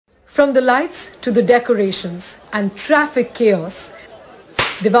From the lights to the decorations and traffic chaos,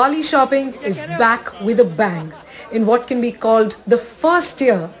 Diwali shopping is back with a bang in what can be called the first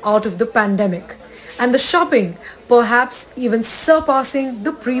year out of the pandemic, and the shopping perhaps even surpassing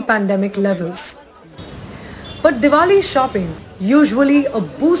the pre-pandemic levels. But Diwali shopping, usually a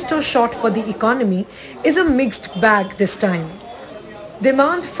booster shot for the economy, is a mixed bag this time.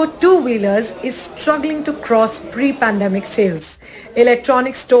 Demand for two-wheelers is struggling to cross pre-pandemic sales.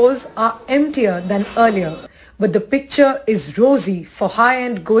 Electronic stores are emptier than earlier, but the picture is rosy for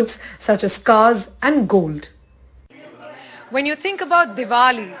high-end goods such as cars and gold. When you think about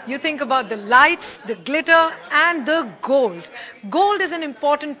Diwali, you think about the lights, the glitter and the gold. Gold is an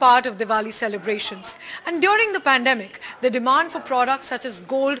important part of Diwali celebrations. And during the pandemic, the demand for products such as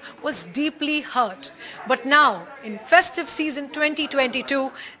gold was deeply hurt. But now, in festive season 2022,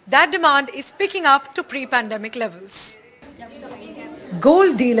 that demand is picking up to pre-pandemic levels.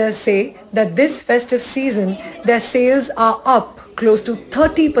 Gold dealers say that this festive season, their sales are up close to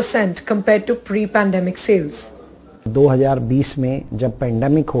 30% compared to pre-pandemic sales. 2020 में जब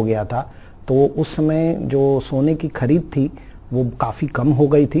pandemic हो गया था तो उस समय जो सोने की खरीद थी वो काफ़ी कम हो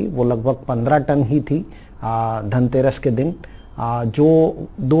गई थी। वो लगभग 15 टन ही थी धनतेरस के दिन, जो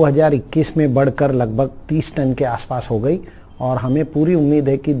 2021 में बढ़कर लगभग 30 टन के आसपास हो गई। और हमें पूरी उम्मीद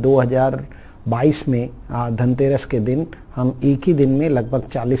है कि 2022 में धनतेरस के दिन हम एक ही दिन में लगभग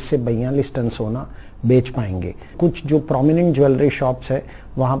 40 से 42 टन सोना बेच पाएंगे। कुछ जो प्रोमिनेंट ज्वेलरी शॉप्स है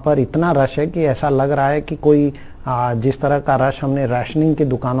वहाँ पर इतना रश है कि ऐसा लग रहा है कि कोई जिस तरह का रश हमने राशनिंग की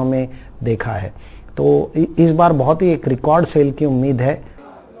दुकानों में देखा है। तो इस बार बहुत ही एक रिकॉर्ड सेल की उम्मीद है।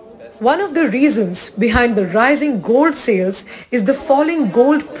 One of the reasons behind the rising gold sales is the falling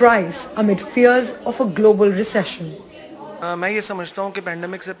gold price amid fears of a global recession. मैं ये समझता हूँ कि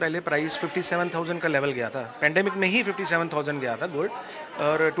पैंडेमिक से पहले प्राइस 57,000 का लेवल गया था। पैंडेमिक में ही 57,000 गया था गोल्ड,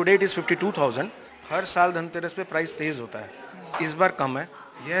 और टुडे इट इज 52,000। हर साल धनतेरस पे प्राइस तेज होता है, इस बार कम है।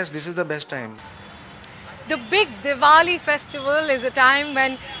 Yes, this is the best time. The big Diwali festival is a time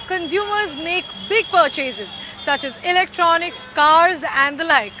when consumers make big purchases such as electronics, cars and the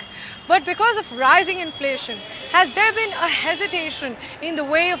like. But because of rising inflation, has there been a hesitation in the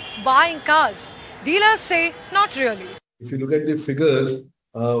way of buying cars? Dealers say not really. If you look at the figures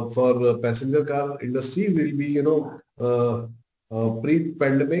for passenger car industry, will be,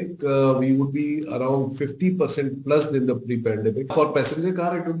 pre-pandemic, we would be around 50% plus than the pre-pandemic. For passenger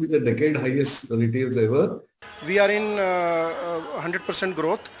car, it would be the decade highest retails ever. We are in 100%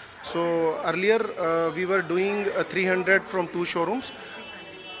 growth. So earlier we were doing 300 from 2 showrooms.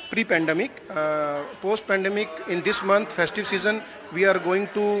 Pre-pandemic, post-pandemic, in this month, festive season, we are going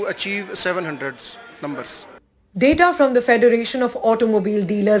to achieve 700 numbers. Data from the Federation of Automobile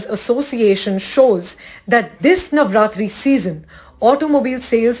Dealers Association shows that this Navratri season, automobile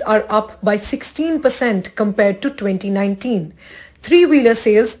sales are up by 16% compared to 2019. Three-wheeler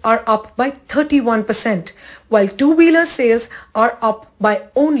sales are up by 31%, while two-wheeler sales are up by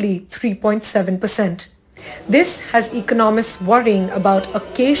only 3.7%. This has economists worrying about a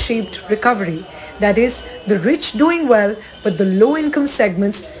K-shaped recovery, that is, the rich doing well but the low-income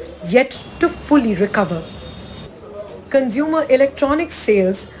segments yet to fully recover. Consumer electronics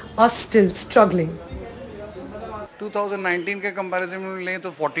sales are still struggling. 2019 के comparison में लें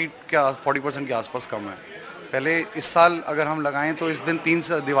तो 40% के आसपास कम है। पहले इस साल अगर हम लगाएं तो इस दिन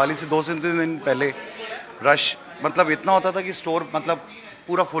दिवाली से 2 से 3 दिन पहले रश मतलब इतना होता था कि स्टोर मतलब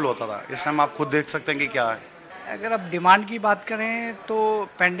पूरा फुल होता था। इस टाइम आप खुद देख सकते हैं कि क्या है। अगर आप डिमांड की बात करें तो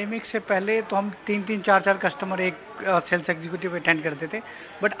पैंडेमिक से पहले तो हम 3-3, 4-4 कस्टमर एक सेल्स एग्जीक्यूटिव अटेंड करते थे,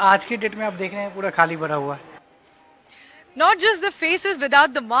 बट आज की डेट में आप देख रहे हैं पूरा खाली भरा हुआ है। Not just the faces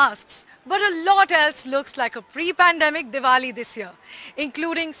without the masks, but a lot else looks like a pre-pandemic Diwali this year,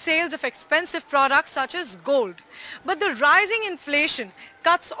 including sales of expensive products such as gold. But the rising inflation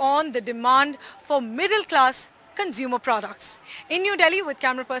cuts on the demand for middle-class consumer products. In New Delhi with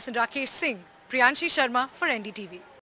camera person Rakesh Singh, Priyanshi Sharma for NDTV.